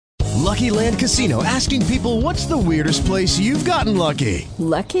Lucky Land Casino, asking people, what's the weirdest place you've gotten lucky?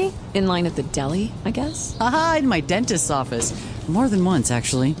 Lucky? In line at the deli, I guess? Aha, in my dentist's office. More than once,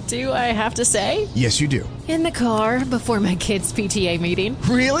 actually. Do I have to say? Yes, you do. In the car before my kids' PTA meeting.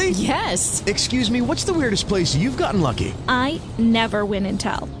 Really? Yes. Excuse me, what's the weirdest place you've gotten lucky? I never win and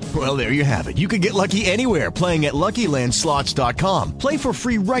tell. Well, there you have it. You can get lucky anywhere, playing at LuckyLandSlots.com. Play for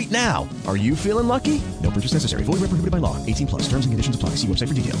free right now. Are you feeling lucky? No purchase necessary. Void where prohibited by law. 18+. Terms and conditions apply. See website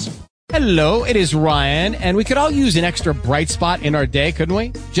for details. Hello, it is Ryan, and we could all use an extra bright spot in our day, couldn't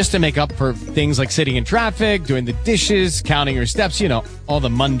we? Just to make up for things like sitting in traffic, doing the dishes, counting your steps, you know, all the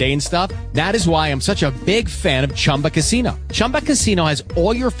mundane stuff. That is why I'm such a big fan of Chumba Casino. Chumba Casino has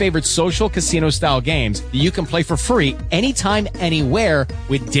all your favorite social casino-style games that you can play for free anytime, anywhere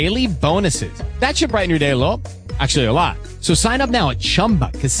with daily bonuses. That should brighten your day a little. Actually, a lot. So sign up now at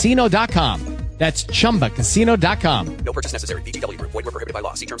ChumbaCasino.com. That's ChumbaCasino.com. No purchase necessary. VGW Group. Void where prohibited by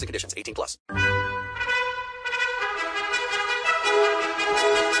law. See terms and conditions. 18+.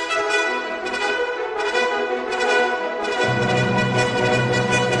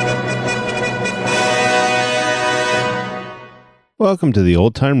 Welcome to the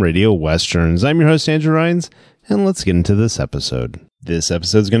Old Time Radio Westerns. I'm your host, Andrew Rhynes, and let's get into this episode. This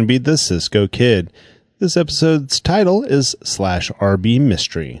episode is going to be The Cisco Kid. This episode's title is /RB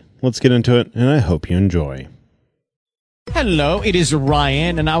Mystery. Let's get into it, and I hope you enjoy. Hello, it is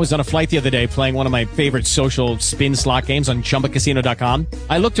Ryan, and I was on a flight the other day playing one of my favorite social spin slot games on ChumbaCasino.com.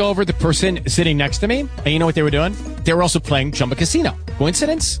 I looked over at the person sitting next to me, and you know what they were doing? They were also playing Chumba Casino.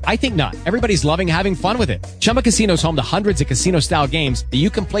 Coincidence? I think not. Everybody's loving having fun with it. Chumba Casino is home to hundreds of casino-style games that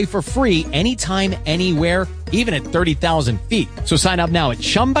you can play for free anytime, anywhere, even at 30,000 feet. So sign up now at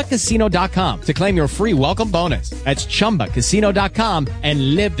ChumbaCasino.com to claim your free welcome bonus. That's ChumbaCasino.com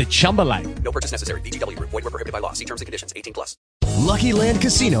and live the Chumba life. No purchase necessary. VGW Group. Void where prohibited by law. See terms and conditions. 18+. Lucky Land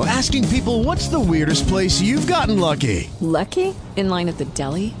Casino, asking people, what's the weirdest place you've gotten lucky? Lucky? In line at the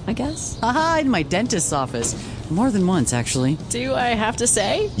deli, I guess? Aha, in my dentist's office. More than once, actually. Do I have to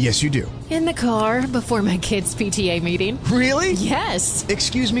say? Yes, you do. In the car before my kids' PTA meeting. Really? Yes.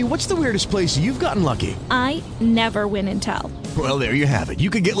 Excuse me, what's the weirdest place you've gotten lucky? I never win and tell. Well, there you have it. You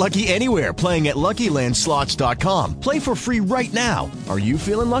can get lucky anywhere, playing at LuckyLandSlots.com. Play for free right now. Are you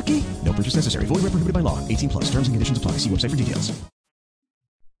feeling lucky? No purchase necessary. Void where prohibited by law. 18+. Terms and conditions apply. See website for details.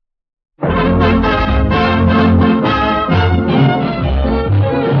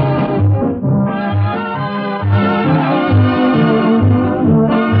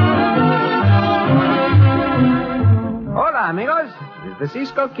 Hola, amigos. This is the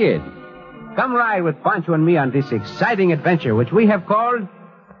Cisco Kid. Come ride with Pancho and me on this exciting adventure, which we have called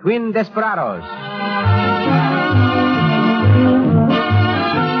Twin Desperados.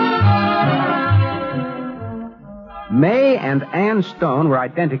 May and Ann Stone were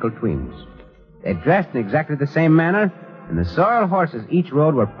identical twins. They dressed in exactly the same manner, and the sorrel horses each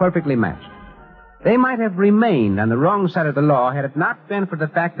rode were perfectly matched. They might have remained on the wrong side of the law had it not been for the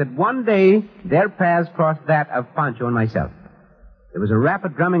fact that one day their paths crossed that of Pancho and myself. There was a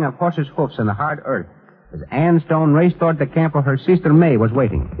rapid drumming of horses' hoofs on the hard earth as Ann Stone raced toward the camp where her sister May was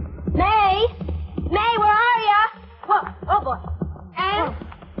waiting. May! May, where are you? What? Oh, boy. Ann?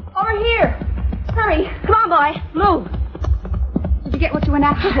 Over here. Hurry. Come on, boy. Move. Did you get what you went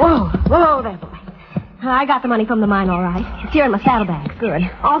after? Whoa there, boy. I got the money from the mine, all right. It's here in my saddlebag. Good.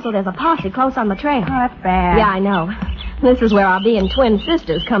 Also, there's a posse close on the trail. Oh, that's bad. Yeah, I know. This is where our being twin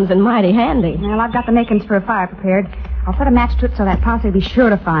sisters comes in mighty handy. Well, I've got the makings for a fire prepared. I'll set a match to it so that posse will be sure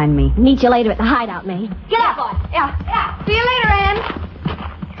to find me. Meet you later at the hideout, May. Get up, boy. Yeah. See you later, Ann.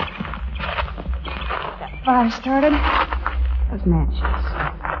 That fire started. Those matches.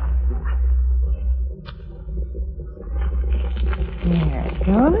 There it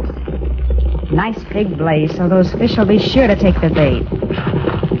goes. Nice big blaze, so those fish will be sure to take the bait.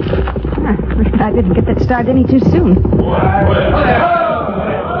 I didn't get that started any too soon.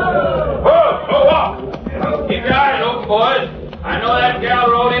 Keep your eyes open, boys. I know that gal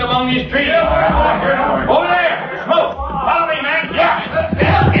rode in among these trees. Over there, smoke. Follow me, man. Yeah.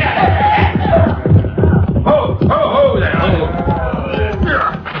 Ho, there.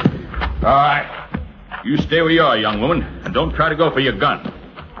 All right. You stay where you are, young woman, and don't try to go for your gun.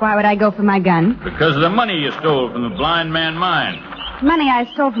 Why would I go for my gun? Because of the money you stole from the blind man mine. Money I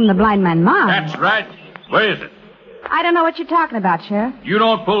stole from the blind man mine? That's right. Where is it? I don't know what you're talking about, Sheriff. You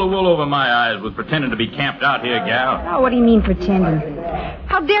don't pull the wool over my eyes with pretending to be camped out here, gal. Oh, what do you mean pretending?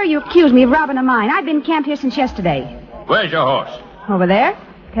 How dare you accuse me of robbing a mine? I've been camped here since yesterday. Where's your horse? Over there,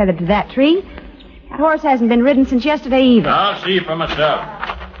 tethered to that tree. That horse hasn't been ridden since yesterday either. I'll see for myself.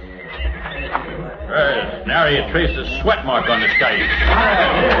 There's nary a trace of sweat mark on this guy.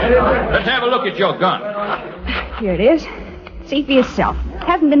 Let's have a look at your gun. Here it is. See for yourself.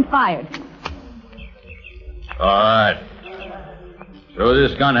 Hasn't been fired. All right. So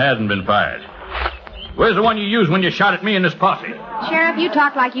this gun hasn't been fired. Where's the one you used when you shot at me and this posse? Sheriff, you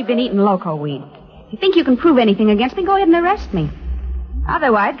talk like you've been eating loco weed. If you think you can prove anything against me, go ahead and arrest me.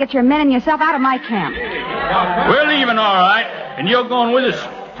 Otherwise, get your men and yourself out of my camp. We're leaving, all right. And you're going with us,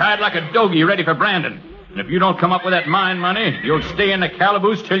 tied like a doggy, ready for Brandon. And if you don't come up with that mine money, you'll stay in the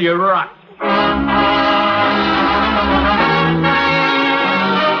calaboose till you rot.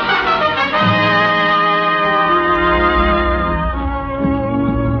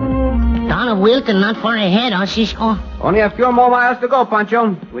 Town of Wilton, not far ahead, huh, Cisco? Only a few more miles to go,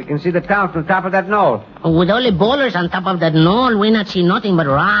 Pancho. We can see the town from the top of that knoll. With all the boulders on top of that knoll, we not see nothing but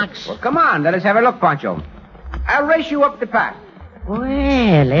rocks. Well, come on. Let us have a look, Pancho. I'll race you up the path. Well,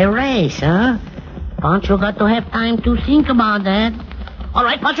 a race, huh? Pancho got to have time to think about that. All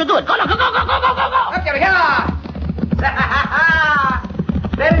right, Pancho, do it. Go, go, go, go, go, go, go, go. Okay,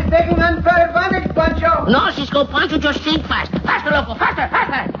 that is taking unfair advantage, Pancho. No, Cisco, Pancho, just think fast. Faster, loco, faster,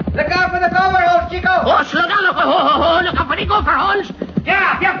 faster. Look out for the gopher holes, Chico. Oh, slow down, loco. Look out for the gopher holes.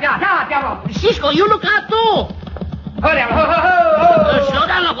 Yeah. Cisco, you look out, too. Slow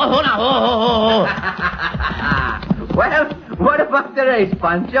down, loco. Hold on. Well, what about the race,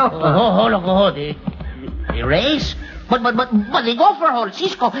 Pancho? Loco. The race? But the gopher holes,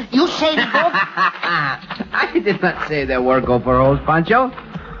 Cisco, you say the gopher... I did not say there were gopher holes, Pancho.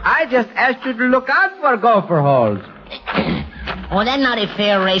 I just asked you to look out for gopher holes. Oh, that's not a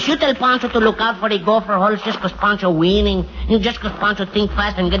fair race. You tell Pancho to look out for the gopher holes just because Pancho winning. Just because Pancho think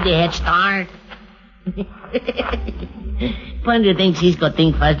fast and get the head start. Pancho thinks he's going to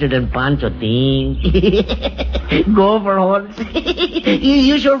think faster than Pancho thinks. Gopher holes.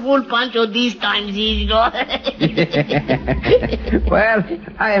 You sure fooled Pancho this time, Cisco. Well,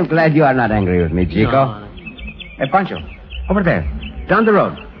 I am glad you are not angry with me, Chico. No. Hey, Pancho, over there, down the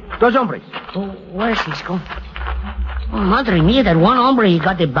road. Those hombres. Oh, where's Cisco? Oh, madre mia, that one hombre, he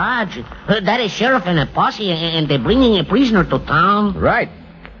got the badge. That is sheriff and a posse, and they're bringing a prisoner to town. Right.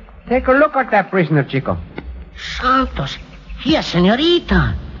 Take a look at that prisoner, Chico. Santos. Here,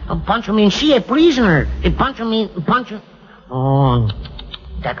 senorita. Pancho means she a prisoner. Pancho... Oh,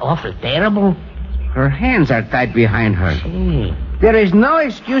 that awful terrible. Her hands are tied behind her. Gee. There is no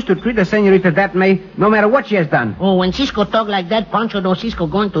excuse to treat a senorita that way, no matter what she has done. Oh, when Cisco talk like that, Pancho knows Cisco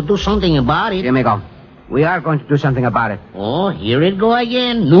going to do something about it. Here we go. We are going to do something about it. Oh, here it go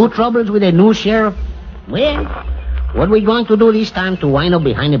again. New troubles with a new sheriff. Well, what we going to do this time to wind up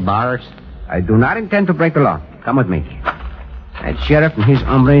behind the bars? I do not intend to break the law. Come with me. That sheriff and his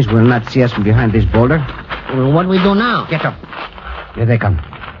hombres will not see us from behind this boulder. Well, what we do now? Get up. Here they come.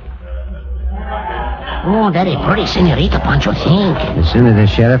 Oh, that is pretty senorita, Pancho, think. As soon as the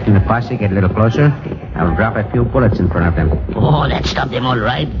sheriff and the posse get a little closer, I'll drop a few bullets in front of them. Oh, that stopped them all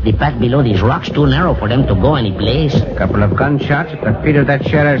right. The path below these rocks too narrow for them to go any place. A couple of gunshots at the feet of that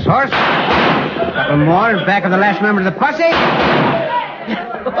sheriff's horse. A couple more back of the last member of the posse.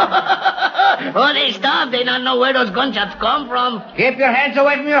 Oh, they stopped. They don't know where those gunshots come from. Keep your hands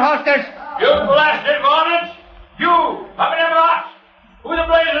away from your holsters. You blasted varmints! You! Up in them rocks! Who the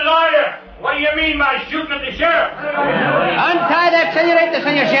blazes are you? What do you mean by shooting at the sheriff? Untie that senorita,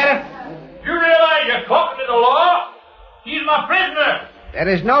 senor sheriff. You realize you're talking to the law? She's my prisoner. There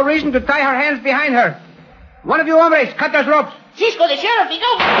is no reason to tie her hands behind her. One of you hombres, cut those ropes. Cisco, the sheriff, he go.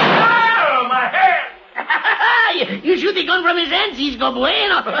 Oh, my hand! You shoot the gun from his hand, Cisco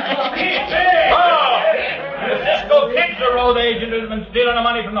Bueno. The Cisco Kid's the road agent who's been stealing the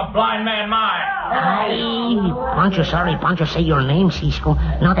money from the blind man mine. Pancho, sorry. Pancho, say your name, Cisco.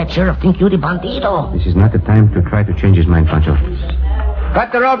 Now that sheriff think you the bandito. This is not the time to try to change his mind, Pancho.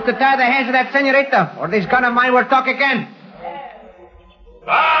 Cut the ropes to tie the hands of that senorita, or this gun of mine will talk again.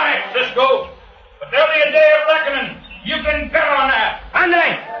 All right, Cisco. But there'll be a day of reckoning. You can bet on that.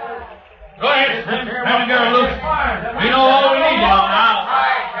 Andre! Go ahead, Slim. Have her loose. We know all we need now.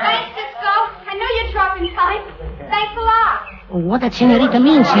 Thanks, Cisco. I knew you'd drop in time. Thanks a lot. What that senorita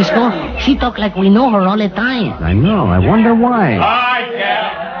means, Cisco? She talk like we know her all the time. I know. I wonder why. All right,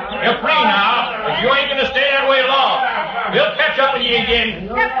 Cal. You're free now, but you ain't going to stay that way long. We'll catch up with you again.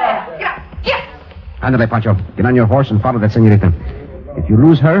 Get up. Andale, Pancho. Get on your horse and follow that senorita. If you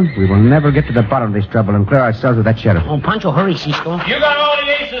lose her, we will never get to the bottom of this trouble and clear ourselves with that sheriff. Oh, Pancho, hurry, Cisco. You got all the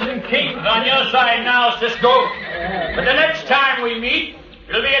aces and kings on your side now, Cisco. But the next time we meet,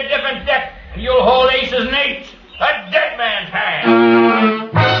 it'll be a different deck, and you'll hold aces and eights. A dead man's hand.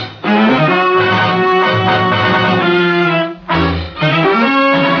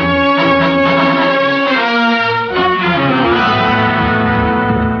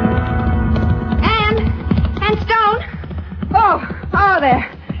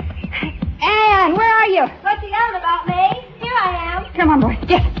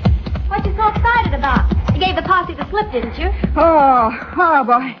 Oh,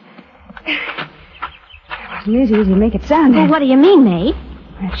 boy. It wasn't as easy as you make it sound. Well, what do you mean, May?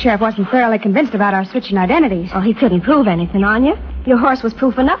 The sheriff wasn't thoroughly convinced about our switching identities. Oh, he couldn't prove anything on you. Your horse was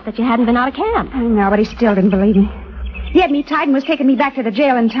proof enough that you hadn't been out of camp. No, but he still didn't believe me. He had me tied and was taking me back to the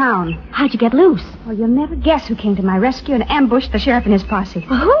jail in town. How'd you get loose? Well, you'll never guess who came to my rescue and ambushed the sheriff and his posse.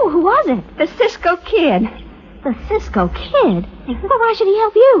 Well, who? Who was it? The Cisco Kid. The Cisco Kid? Well, why should he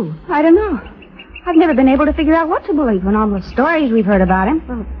help you? I don't know. I've never been able to figure out what to believe in all the stories we've heard about him.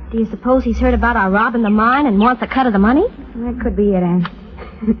 Well, do you suppose he's heard about our robbing the mine and wants a cut of the money? That could be it, Anne.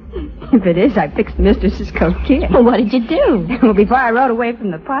 If it is, I fixed Mr. Cisco Kid. Well, what did you do? Well, before I rode away from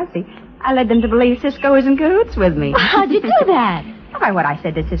the posse, I led them to believe Cisco was in cahoots with me. How'd you do that? By what I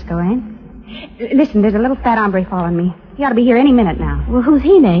said to Cisco, Anne. Listen, there's a little fat hombre following me. He ought to be here any minute now. Well, who's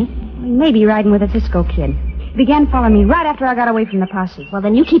he, May? He may be riding with the Cisco Kid. He began following me right after I got away from the posse. Well,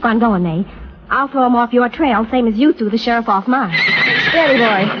 then you keep on going, May. I'll throw him off your trail, same as you threw the sheriff off mine. Steady,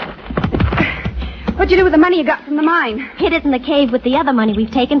 boy. What'd you do with the money you got from the mine? Hid it in the cave with the other money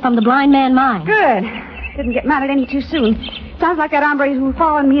we've taken from the blind man mine. Good. Didn't get mad at any too soon. Sounds like that hombre who's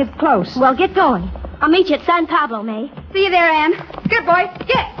following me is close. Well, get going. I'll meet you at San Pablo, May. See you there, Anne. Good boy.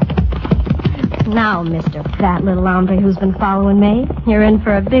 Get. Now, Mr. Fat Little Hombre who's been following me, you're in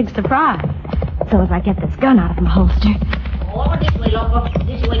for a big surprise. So as I get this gun out of my holster. Oh, this way, loco.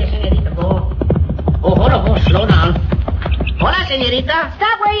 This way, senorita, go. Oh, hold on, slow down. Hola, senorita.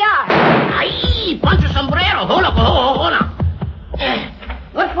 Stop where you are. Ay, Pancho Sombrero. Hold on.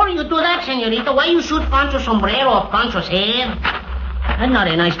 What for you do that, senorita? Why you shoot Pancho Sombrero off Pancho's head? That's not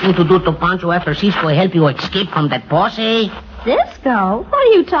a nice thing to do to Pancho after Cisco helped you escape from that posse. Cisco? What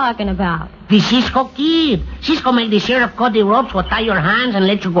are you talking about? The Cisco Kid. Cisco made the sheriff cut the ropes to tie your hands and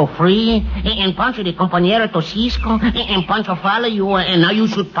let you go free. And Pancho the compañero to Cisco. And Pancho follow you, and now you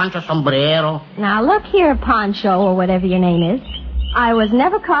shoot Pancho Sombrero. Now, look here, Pancho, or whatever your name is. I was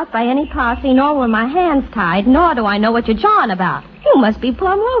never caught by any posse, nor were my hands tied, nor do I know what you're jawing about. You must be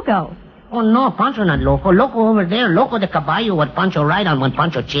plumb loco. Oh, no, Pancho not loco. Loco over there. Loco the caballo what Pancho ride on when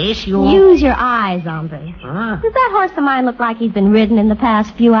Pancho chase you. Use your eyes, hombre. Huh? Does that horse of mine look like he's been ridden in the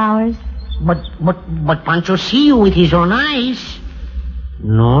past few hours? But Pancho see you with his own eyes.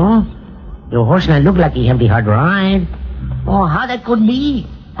 No. Your horse not look like he have the hard ride. Oh, how that could be?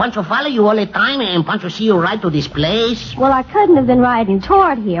 Pancho follow you all the time and Pancho see you ride to this place. Well, I couldn't have been riding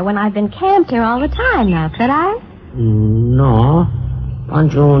toward here when I've been camped here all the time now, could I? No.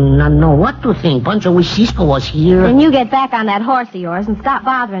 Pancho not know what to think. Pancho wish Cisco was here. Then you get back on that horse of yours and stop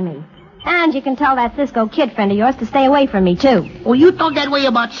bothering me. And you can tell that Cisco Kid friend of yours to stay away from me, too. Oh, you talk that way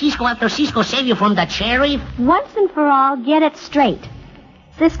about Cisco after Cisco saved you from that sheriff? Once and for all, get it straight.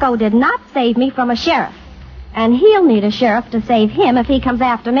 Cisco did not save me from a sheriff. And he'll need a sheriff to save him if he comes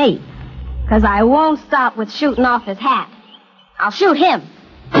after me. 'Cause I won't stop with shooting off his hat. I'll shoot him.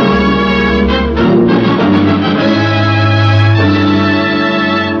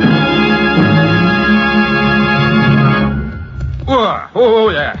 Oh,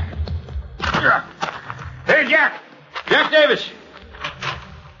 yeah. Hey, Jack. Jack Davis.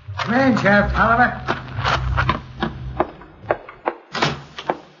 Come in, Sheriff Oliver.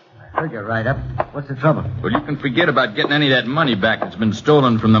 I heard you right up. What's the trouble? Well, you can forget about getting any of that money back that's been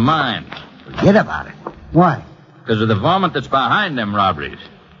stolen from the mine. Forget about it. Why? Because of the varmint that's behind them robberies.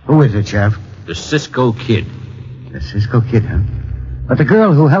 Who is it, Sheriff? The Cisco Kid. The Cisco Kid, huh? But the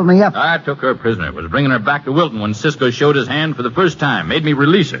girl who held me up... I took her prisoner. Was bringing her back to Wilton when Cisco showed his hand for the first time. Made me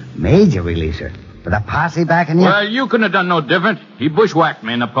release her. Made you release her? With a posse backing you? Well, you couldn't have done no different. He bushwhacked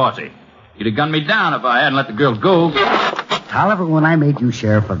me in the posse. He'd have gunned me down if I hadn't let the girl go. Oliver, when I made you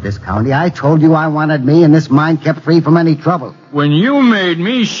sheriff of this county, I told you I wanted me and this mine kept free from any trouble. When you made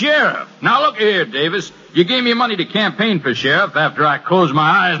me sheriff. Now, look here, Davis. You gave me money to campaign for sheriff after I closed my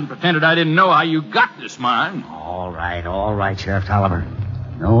eyes and pretended I didn't know how you got this mine. All right, Sheriff Oliver.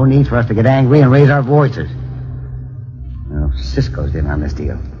 No need for us to get angry and raise our voices. Well, Cisco's in on this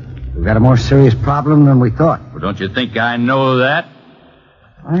deal. We've got a more serious problem than we thought. Well, don't you think I know that?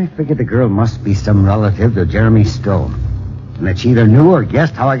 I figured the girl must be some relative to Jeremy Stone. And that she either knew or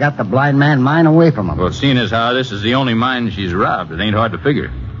guessed how I got the blind man mine away from him. Well, seeing as how this is the only mine she's robbed, it ain't hard to figure.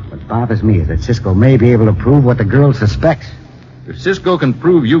 What bothers me is that Cisco may be able to prove what the girl suspects. If Cisco can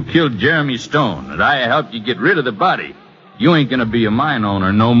prove you killed Jeremy Stone, that I helped you get rid of the body, you ain't gonna be a mine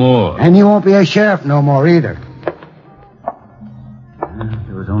owner no more. And you won't be a sheriff no more either.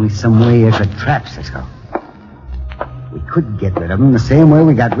 There was only some way you could trap Cisco. We could get rid of him the same way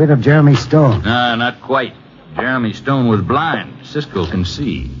we got rid of Jeremy Stone. Nah, not quite. Jeremy Stone was blind. Cisco can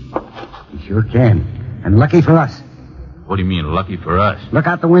see. He sure can. And lucky for us. What do you mean, lucky for us? Look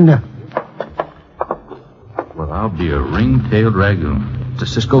out the window. Well, I'll be a ring-tailed dragoon. It's a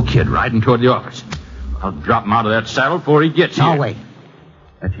Cisco kid riding toward the office. I'll drop him out of that saddle before he gets here. No, wait.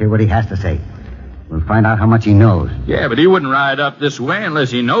 Let's hear what he has to say. We'll find out how much he knows. Yeah, but he wouldn't ride up this way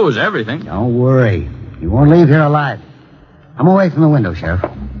unless he knows everything. Don't worry. He won't leave here alive. I'm away from the window, Sheriff.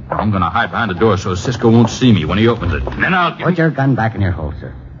 I'm going to hide behind the door so Cisco won't see me when he opens it. And then I'll Put your gun back in your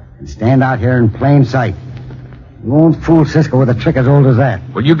holster and stand out here in plain sight. You won't fool Cisco with a trick as old as that.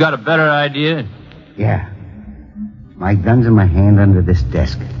 Well, you got a better idea? Yeah. My gun's in my hand under this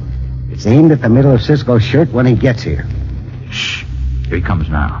desk. It's aimed at the middle of Cisco's shirt when he gets here. Shh. Here he comes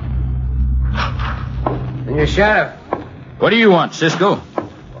now. Senor Sheriff. What do you want, Cisco?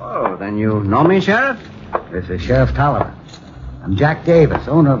 Oh, then you know me, Sheriff? This is Sheriff Tolliver. I'm Jack Davis,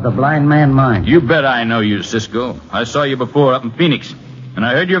 owner of the Blind Man Mine. You bet I know you, Cisco. I saw you before up in Phoenix. And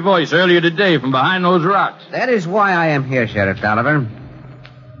I heard your voice earlier today from behind those rocks. That is why I am here, Sheriff Tolliver.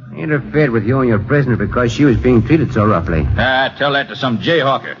 I interfered with you and your prisoner because she was being treated so roughly. Tell that to some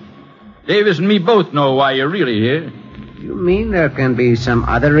jayhawker. Davis and me both know why you're really here. You mean there can be some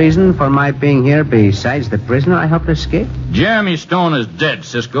other reason for my being here besides the prisoner I helped escape? Jeremy Stone is dead,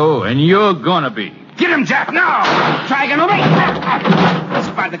 Cisco, and you're gonna be. Get him, Jack, now! Try again, over. I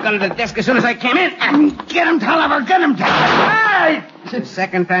spotted the gun at the desk as soon as I came in. Get him, Tolliver! Get him, Tolliver! It's the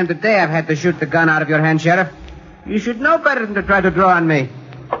second time today I've had to shoot the gun out of your hand, Sheriff. You should know better than to try to draw on me.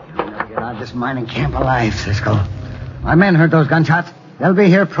 You'll never get out of this mining camp alive, Cisco. My men heard those gunshots. They'll be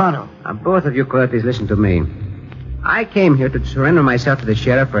here pronto. Now, both of you coyotes, listen to me. I came here to surrender myself to the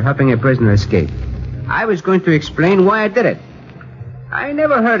sheriff for helping a prisoner escape. I was going to explain why I did it. I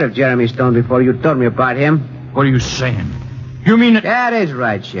never heard of Jeremy Stone before you told me about him. What are you saying? You mean it? That is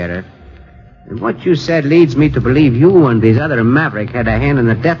right, Sheriff. And what you said leads me to believe you and these other maverick had a hand in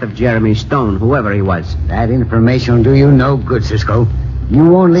the death of Jeremy Stone, whoever he was. That information will do you no good, Cisco. You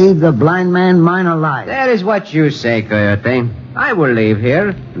won't leave the Blind Man Mine alive. That is what you say, Coyote. I will leave here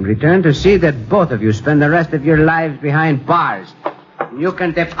and return to see that both of you spend the rest of your lives behind bars. You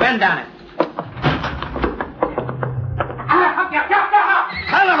can depend on it.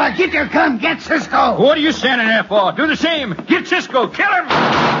 Tolliver, get your gun. Get Cisco. What are you standing there for? Do the same. Get Cisco. Kill him.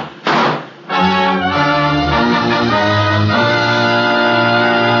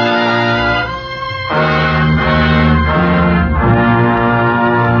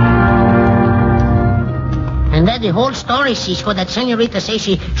 And that's the whole story, Cisco. That senorita says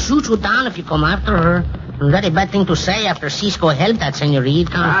she shoots you down if you come after her. A very bad thing to say after Cisco helped that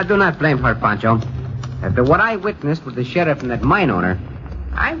senorita. I do not blame her, Pancho. After what I witnessed with the sheriff and that mine owner,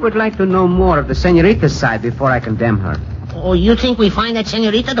 I would like to know more of the senorita's side before I condemn her. Oh, you think we find that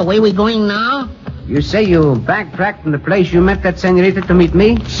senorita the way we're going now? You say you backtracked from the place you met that senorita to meet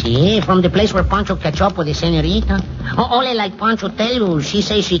me? See, from the place where Pancho catch up with the senorita. Only like Pancho tell you, she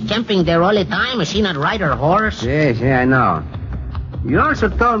says she camping there all the time and she not ride her horse. Yes, I know. You also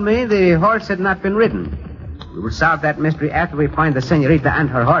told me the horse had not been ridden. We will solve that mystery after we find the senorita and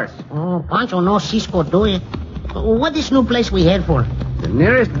her horse. Oh, Pancho knows Cisco do it. What is new place we head for? The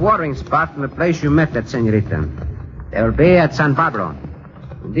nearest watering spot from the place you met that senorita. They will be at San Pablo.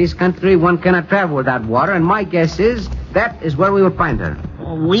 In this country, one cannot travel without water, and my guess is that is where we will find her.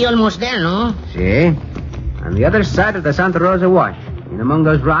 We almost there, no? See? On the other side of the Santa Rosa Wash. And among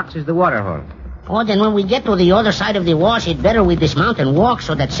those rocks is the water hole. Oh, then when we get to the other side of the wash, it better we dismount and walk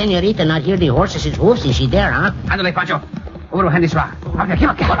so that senorita not hear the horses' hoofs. Is she there, huh? Ándale, Pancho. Over behind this rock. Okay, give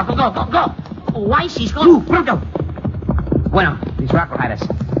up. Go. Why, Cisco? You, pronto. Bueno, this rock will hide us.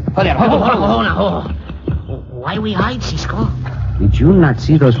 Hold on. Why we hide, Cisco? Did you not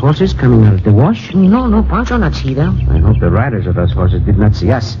see those horses coming out of the wash? No, Pancho not see them. I hope the riders of those horses did not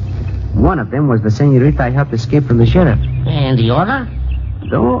see us. One of them was the senorita I helped escape from the sheriff. And the other?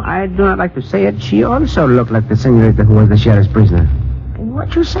 Though I do not like to say it, she also looked like the senorita who was the sheriff's prisoner.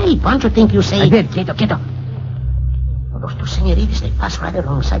 What you say? Pancho think you say... I did. Quieto. Oh, those two senoritas, they pass right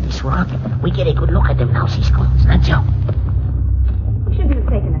alongside this rock. We get a good look at them now, Cisco. It's not Joe. You shouldn't have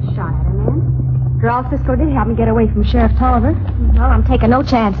taken a shot at him, man. After all, Cisco did help me get away from Sheriff Tolliver. Well, I'm taking no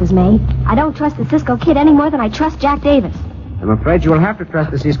chances, May. I don't trust the Cisco kid any more than I trust Jack Davis. I'm afraid you will have to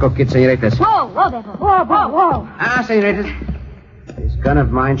trust the Cisco kid, senoritas. Whoa, Devil. Whoa. Senoritas. This gun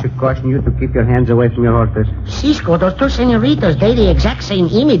of mine should caution you to keep your hands away from your horses. Cisco, those two senoritas, they the exact same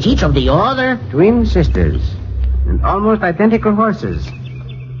image, each of the other. Twin sisters. And almost identical horses.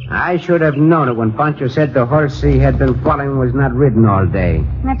 I should have known it when Pancho said the horse he had been following was not ridden all day.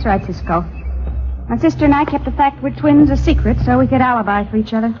 That's right, Cisco. My sister and I kept the fact we're twins a secret so we could alibi for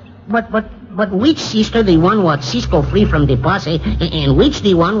each other. But But which sister the one what Cisco free from the posse, and which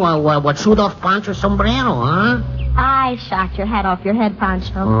the one what shoot off Pancho's sombrero, huh? I shot your hat off your head,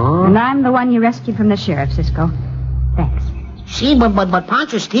 Pancho. Oh? And I'm the one you rescued from the sheriff, Cisco. Thanks. See, but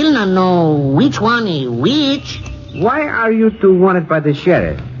Pancho still not know which one is which. Why are you two wanted by the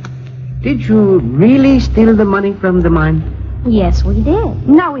sheriff? Did you really steal the money from the mine? Yes, we did.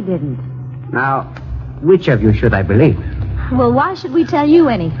 No, we didn't. Now, which of you should I believe? Well, why should we tell you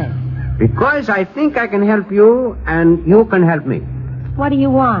anything? Because I think I can help you, and you can help me. What do you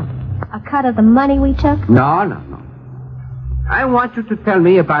want? A cut of the money we took? No. I want you to tell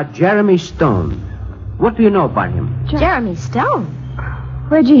me about Jeremy Stone. What do you know about him? Jeremy Stone?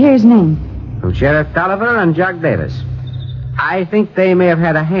 Where'd you hear his name? From Sheriff Tolliver and Jack Davis. I think they may have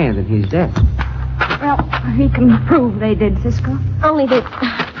had a hand in his death. Well, he can prove they did, Cisco. Only the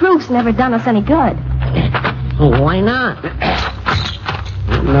proof's never done us any good. Why not?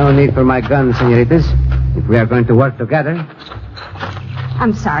 No need for my gun, senoritas. If we are going to work together.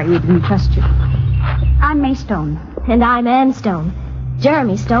 I'm sorry we didn't trust you. I'm May Stone. And I'm Ann Stone.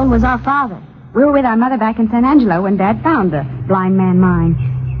 Jeremy Stone was our father. We were with our mother back in San Angelo when Dad found the blind man mine.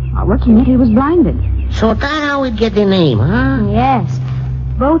 While working it, he was blinded. So that's how we get the name, huh? Yes.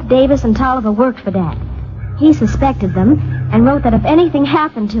 Both Davis and Tolliver worked for Dad. He suspected them and wrote that if anything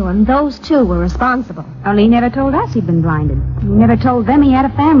happened to him, those two were responsible. Only he never told us he'd been blinded. He never told them he had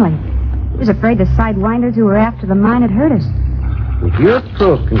a family. He was afraid the sidewinders who were after the mine had hurt us. If you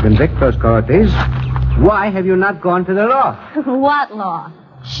two can convict those coyotes, why have you not gone to the law? What law?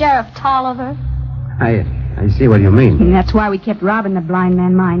 Sheriff Tolliver? I see what you mean. And that's why we kept robbing the blind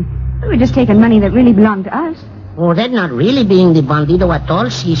man mine. We were just taking money that really belonged to us. Oh, that's not really being the bandido at all,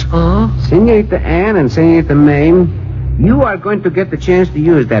 Cisco. Senorita Ann and Senorita May, you are going to get the chance to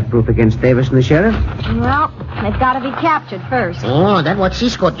use that proof against Davis and the sheriff. Well, they've got to be captured first. Oh, that's what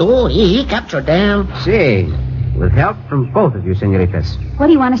Cisco do. He captured them. See, with help from both of you, senoritas. What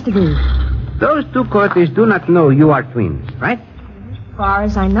do you want us to do? Those two coyotes do not know you are twins, right? As far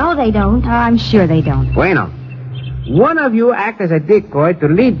as I know, they don't. I'm sure they don't. Bueno. One of you act as a decoy to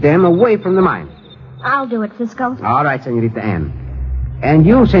lead them away from the mine. I'll do it, Cisco. All right, Senorita Ann. And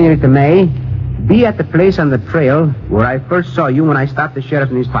you, Senorita May, be at the place on the trail where I first saw you when I stopped the sheriff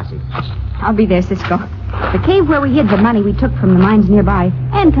and his posse. I'll be there, Cisco. The cave where we hid the money we took from the mines nearby.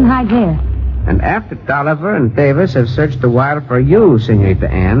 Ann can hide there. And after Tolliver and Davis have searched a while for you, Senorita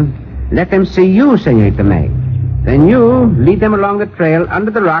Ann, let them see you, Senorita May. Then you lead them along the trail under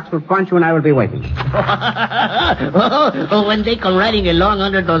the rocks where Pancho and I will be waiting. When they come riding along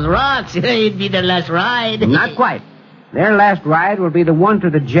under those rocks, it'd be their last ride. Not quite. Their last ride will be the one to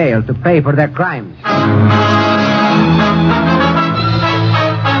the jail to pay for their crimes.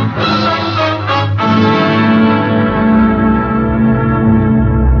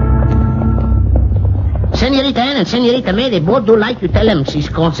 Senorita Ann and Senorita May, they both do like you tell them,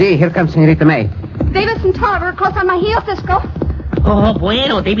 Cisco. See, here comes Senorita May. Davis and Tolliver are close on my heels, Cisco. Oh,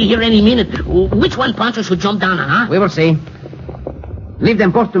 bueno, they be here any minute. Which one Pancho should jump down on, huh? We will see. Leave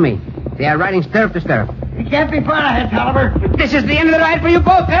them both to me. They are riding stirrup to stirrup. You can't be far ahead, Tolliver. This is the end of the ride for you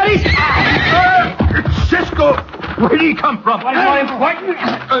both, ladies. Cisco! Where did he come from? What's more important?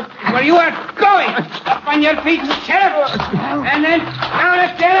 Where you are going. Up on your feet, Sheriff. And then down the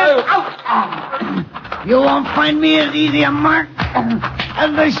stairs. Out. You won't find me as easy a mark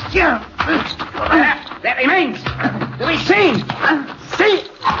as the sheriff. That remains to be seen. See.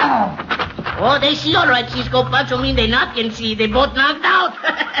 Oh, they see all right, Cisco. Pancho mean they not can see. They both knocked out.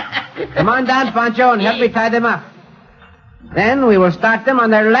 Come on down, Pancho, and help me tie them up. Then we will start them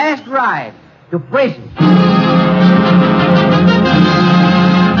on their last ride to prison.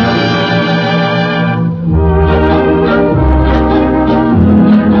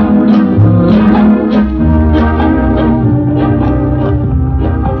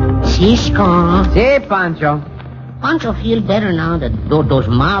 Cisco. See, Pancho. Pancho feel better now that those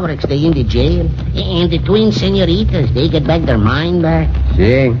mavericks, they in the jail. And the twin senoritas, they get back their mind back.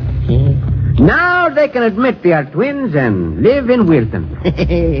 See. Now they can admit they are twins and live in Wilton.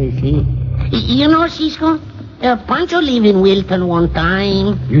 See. You know, Cisco, Pancho lived in Wilton one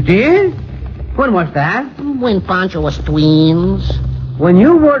time. You did? When was that? When Pancho was twins. When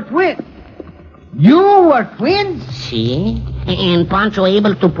you were twins? You were twins? See? And Pancho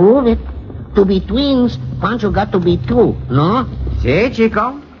able to prove it. To be twins, Pancho got to be two, no? See,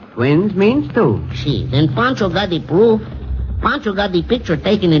 Chico? Twins means two. See, then Pancho got the proof. Pancho got the picture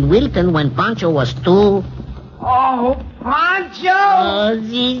taken in Wilton when Pancho was two. Oh, Pancho! Oh,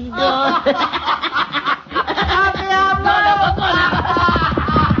 Cisco.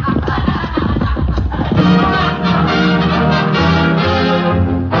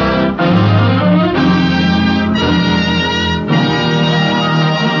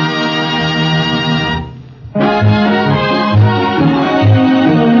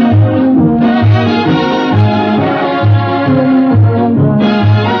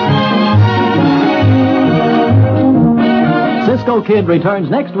 Cisco Kid returns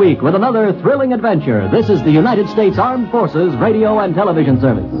next week with another thrilling adventure. This is the United States Armed Forces Radio and Television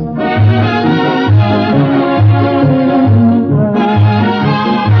Service.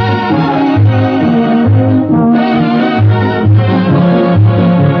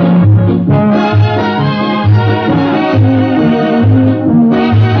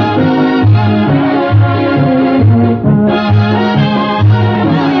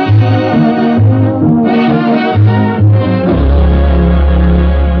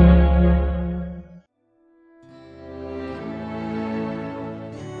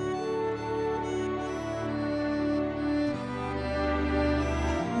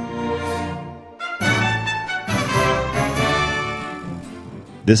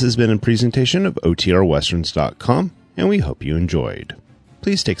 This has been a presentation of OTRWesterns.com, and we hope you enjoyed.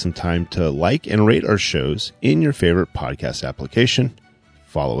 Please take some time to like and rate our shows in your favorite podcast application.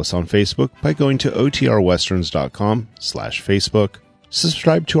 Follow us on Facebook by going to OTRWesterns.com/Facebook.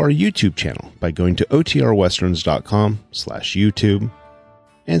 Subscribe to our YouTube channel by going to OTRWesterns.com/YouTube.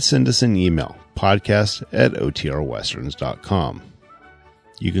 And send us an email, podcast@OTRWesterns.com.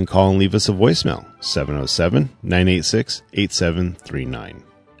 You can call and leave us a voicemail, 707-986-8739.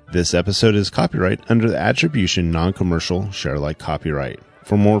 This episode is copyright under the Attribution Non-Commercial Share-alike copyright.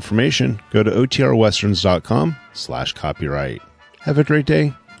 For more information, go to OTRWesterns.com/copyright. Have a great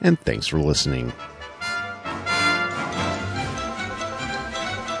day, and thanks for listening.